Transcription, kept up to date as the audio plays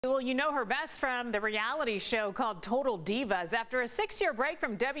Well, you know her best from the reality show called Total Divas. After a 6-year break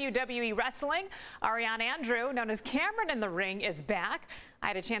from WWE wrestling, Ariane Andrew, known as Cameron in the Ring, is back. I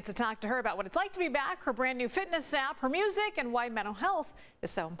had a chance to talk to her about what it's like to be back, her brand new fitness app, her music, and why mental health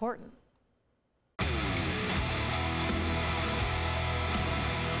is so important.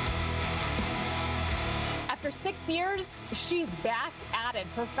 After 6 years, she's back at it.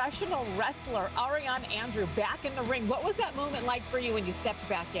 Professional wrestler Ariane Andrew back in the ring. What was that moment like for you when you stepped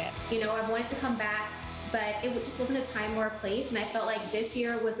back in? You know, I wanted to come back, but it just wasn't a time or a place. And I felt like this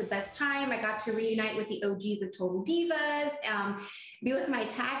year was the best time. I got to reunite with the OGs of Total Divas, be with my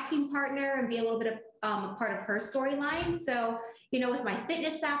tag team partner and be a little bit of a part of her storyline. So, you know, with my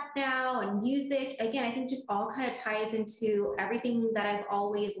fitness app now and music, again, I think just all kind of ties into everything that I've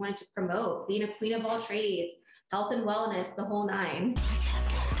always wanted to promote, being a queen of all trades, health and wellness, the whole nine.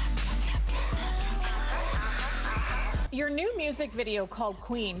 Your new music video called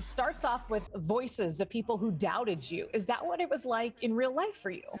Queen starts off with voices of people who doubted you. Is that what it was like in real life for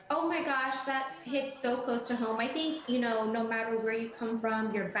you? Oh my gosh, that hits so close to home. I think, you know, no matter where you come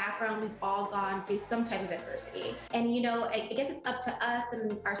from, your background, we've all gone through some type of adversity. And, you know, I guess it's up to us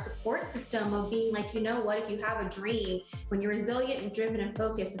and our support system of being like, you know what, if you have a dream, when you're resilient and driven and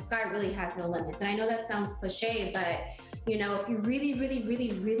focused, the sky really has no limits. And I know that sounds cliche, but you know, if you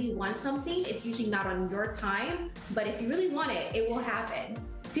really want something, it's usually not on your time, but if you really want it, it will happen.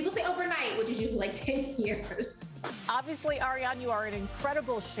 People say overnight, which is usually like 10 years. Obviously, Ariane, you are in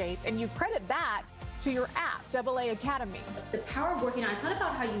incredible shape, and you credit that to your app, AA Academy. The power of working out, it's not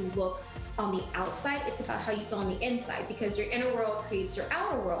about how you look on the outside, it's about how you feel on the inside, because your inner world creates your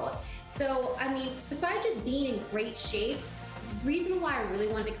outer world. So, I mean, besides just being in great shape, the reason why I really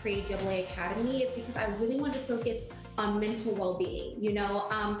wanted to create AA Academy is because I really wanted to focus on mental well-being. You know,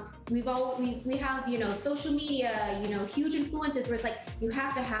 we have, you know, social media, you know, huge influences where it's like, you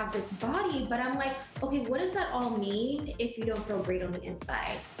have to have this body, but I'm like, okay, what does that all mean if you don't feel great on the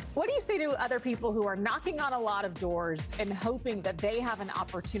inside? What do you say to other people who are knocking on a lot of doors and hoping that they have an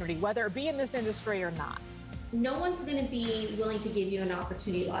opportunity, whether it be in this industry or not? No one's going to be willing to give you an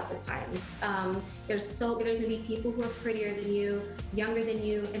opportunity lots of times. There's going to be people who are prettier than you, younger than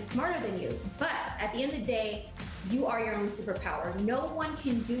you, and smarter than you. But at the end of the day, you are your own superpower. No one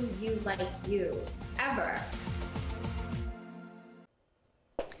can do you like you, ever.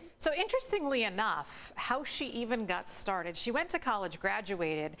 So interestingly enough, how she even got started, she went to college,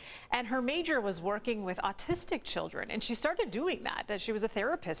 graduated, and her major was working with autistic children. And she started doing that as she was a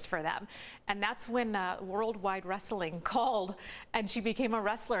therapist for them. And that's when Worldwide Wrestling called and she became a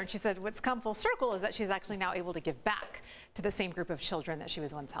wrestler. And she said what's come full circle is that she's actually now able to give back to the same group of children that she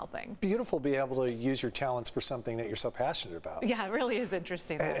was once helping. Beautiful to be able to use your talents for something that you're so passionate about. Yeah, it really is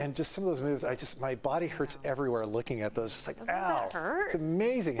interesting. And just some of those moves, my body hurts everywhere looking at those. It's like, Doesn't ow. that hurt? It's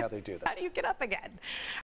amazing how they do that. How do you get up again?